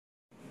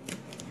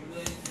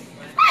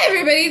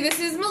everybody, this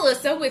is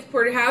Melissa with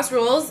Porterhouse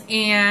Rules,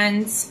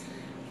 and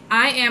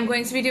I am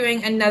going to be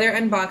doing another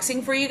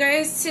unboxing for you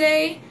guys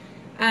today.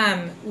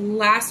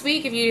 Last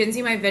week, if you didn't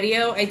see my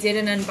video, I did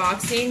an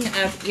unboxing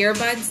of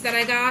earbuds that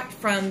I got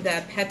from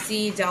the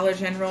Pepsi Dollar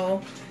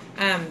General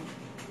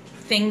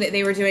thing that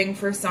they were doing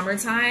for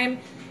summertime,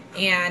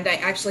 and I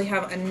actually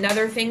have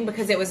another thing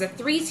because it was a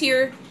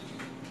 3-tier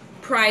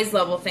prize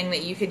level thing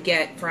that you could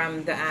get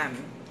from the, I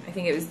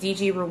think it was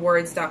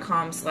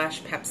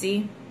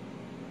dgrewards.com/Pepsi.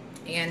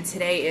 And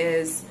today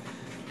is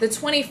the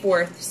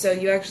 24th, so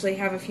you actually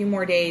have a few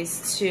more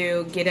days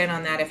to get in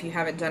on that if you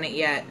haven't done it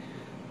yet.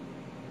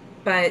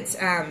 But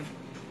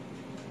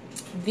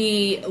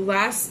the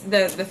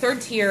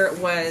third tier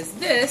was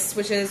this,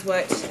 which is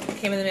what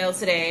came in the mail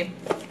today.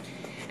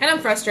 And I'm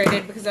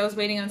frustrated because I was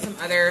waiting on some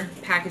other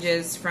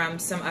packages from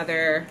some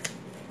other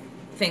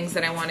things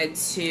that I wanted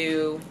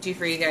to do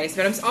for you guys.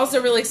 But I'm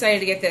also really excited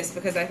to get this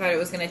because I thought it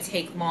was going to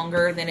take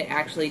longer than it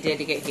actually did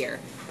to get here.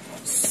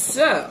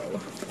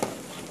 So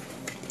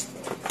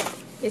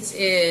it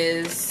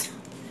says,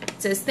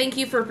 thank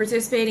you for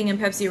participating in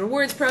Pepsi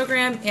Rewards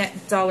program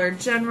at Dollar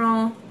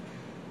General.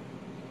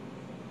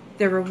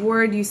 The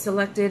reward you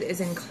selected is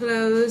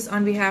enclosed.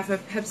 On behalf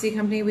of Pepsi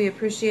Company, we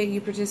appreciate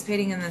you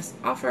participating in this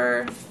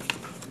offer.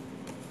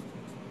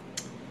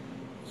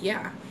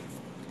 Yeah.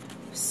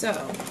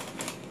 So,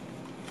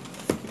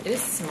 it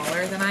is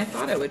smaller than I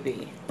thought it would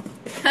be.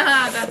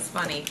 Haha, that's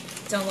funny.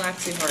 Don't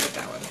laugh too hard at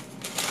that one.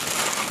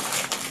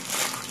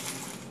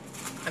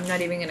 I'm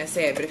not even going to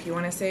say it, but if you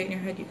want to say it in your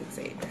head, you can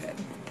say it in your head.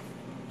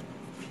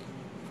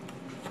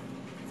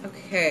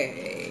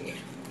 Okay.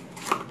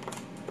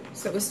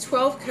 So it was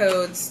 12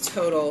 codes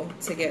total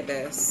to get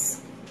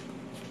this.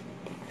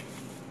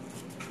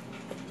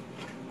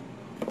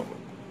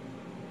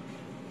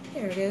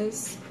 There it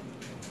is.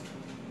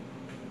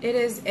 It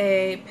is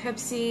a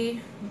Pepsi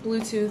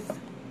Bluetooth.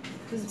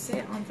 Does it say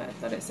it on that? I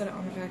thought it said it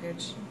on the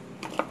package.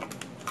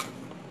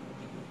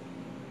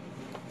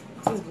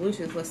 It says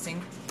Bluetooth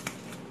listing.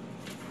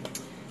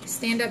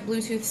 Stand-up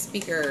Bluetooth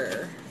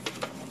speaker.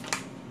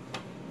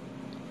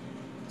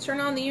 Turn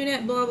on the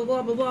unit, blah, blah,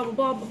 blah, blah, blah,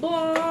 blah, blah,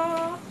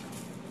 blah.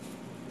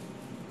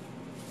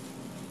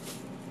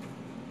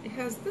 It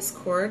has this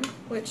cord,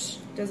 which,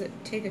 does it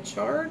take a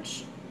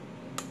charge?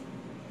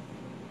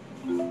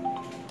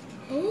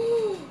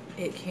 Oh,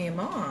 it came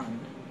on.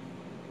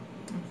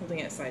 I'm holding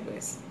it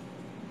sideways.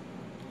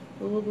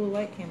 The little blue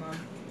light came on.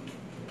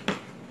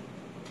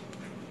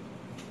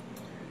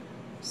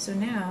 So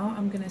now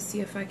I'm going to see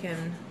if I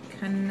can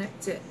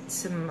connect it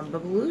to my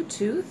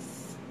Bluetooth.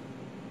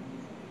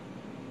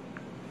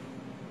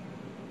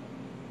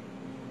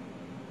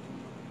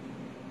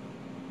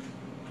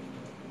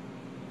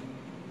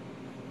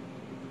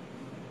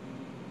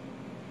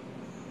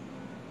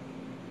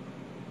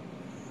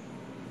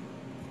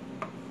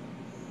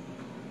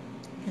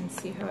 And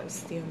see how it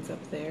stands up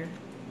there.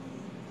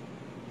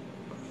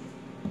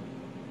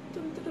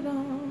 Dun, dun, dun,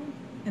 dun.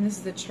 And this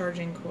is the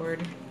charging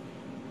cord.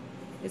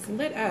 It's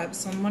lit up,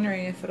 so I'm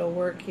wondering if it'll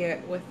work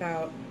yet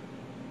without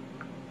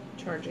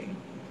charging.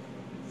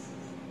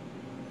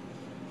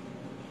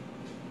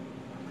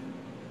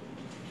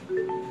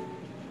 It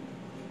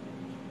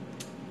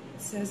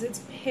says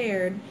it's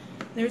paired.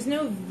 There's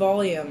no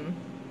volume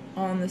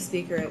on the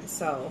speaker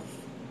itself,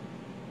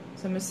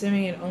 so I'm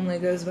assuming it only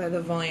goes by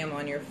the volume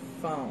on your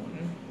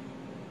phone.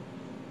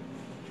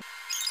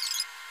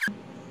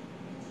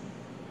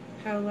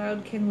 How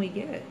loud can we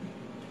get it?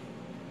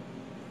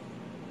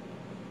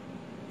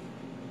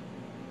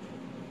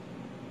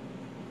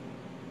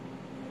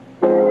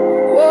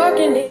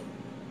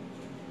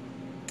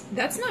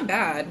 That's not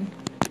bad.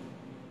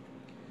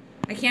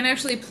 I can't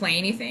actually play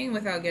anything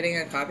without getting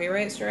a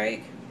copyright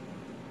strike.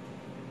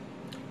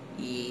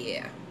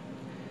 Yeah.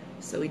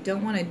 So we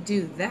don't want to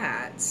do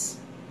that.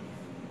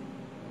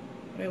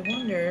 But I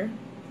wonder...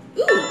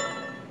 Ooh!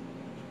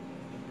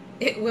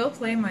 It will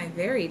play my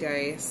Very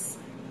dice.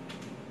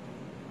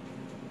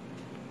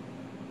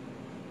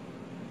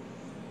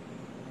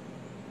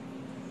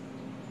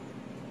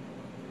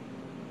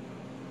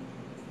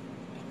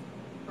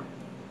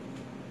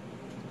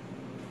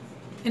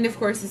 And of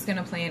course it's going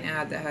to play an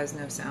ad that has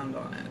no sound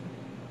on it.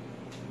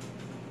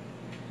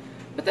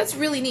 But that's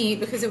really neat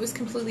because it was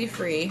completely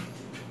free.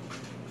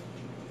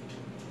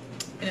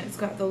 And it's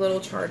got the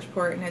little charge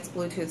port and it's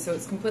Bluetooth, so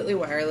it's completely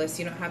wireless.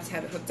 You don't have to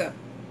have it hooked up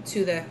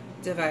to the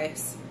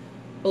device.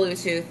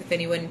 Bluetooth, if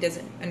anyone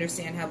doesn't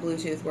understand how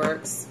Bluetooth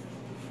works.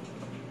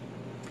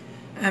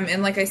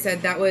 And like I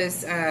said, that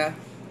was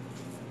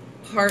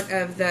part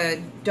of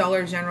the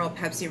Dollar General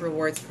Pepsi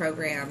Rewards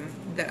program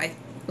that I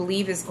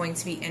believe is going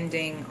to be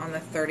ending on the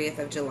 30th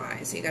of July.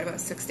 So you got about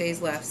 6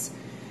 days left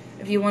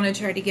if you want to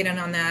try to get in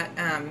on that.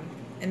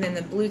 And then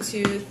the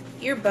Bluetooth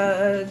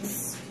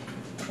earbuds.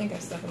 I think I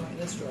stuck them in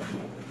this drawer.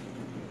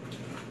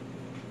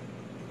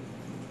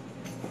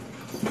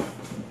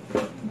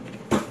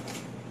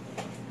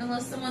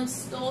 Unless someone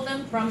stole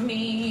them from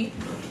me.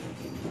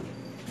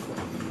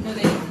 No,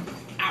 they didn't.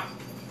 Ow.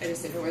 I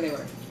just didn't know where they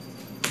were.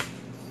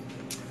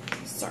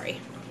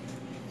 Sorry.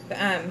 But,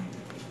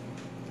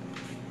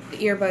 the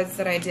earbuds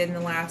that I did in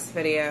the last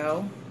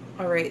video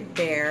are right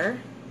there.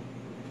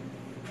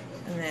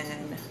 And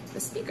then the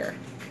speaker.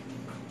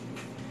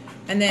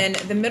 And then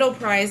the middle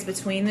prize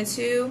between the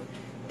two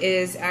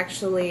is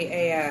actually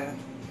a,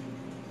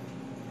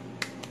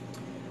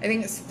 I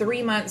think it's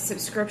 3-month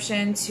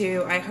subscription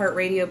to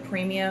iHeartRadio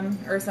Premium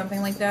or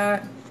something like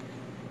that,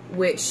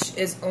 which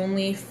is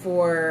only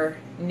for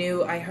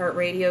new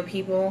iHeartRadio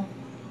people.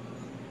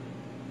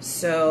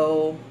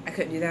 So I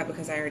couldn't do that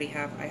because I already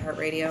have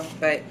iHeartRadio.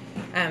 But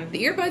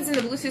the earbuds and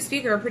the Bluetooth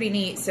speaker are pretty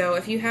neat. So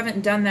if you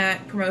haven't done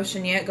that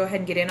promotion yet, go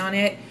ahead and get in on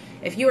it.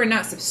 If you are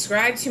not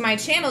subscribed to my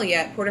channel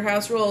yet,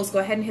 Porterhouse Rules, go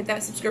ahead and hit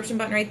that subscription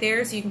button right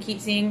there so you can keep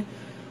seeing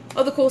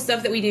all the cool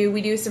stuff that we do.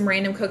 We do some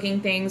random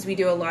cooking things. We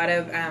do a lot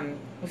of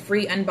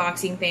free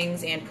unboxing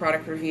things and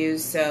product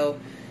reviews. So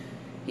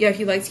yeah, if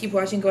you'd like to keep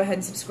watching, go ahead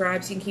and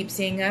subscribe so you can keep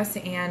seeing us.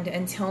 And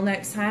until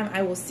next time,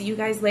 I will see you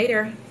guys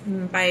later.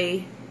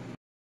 Bye.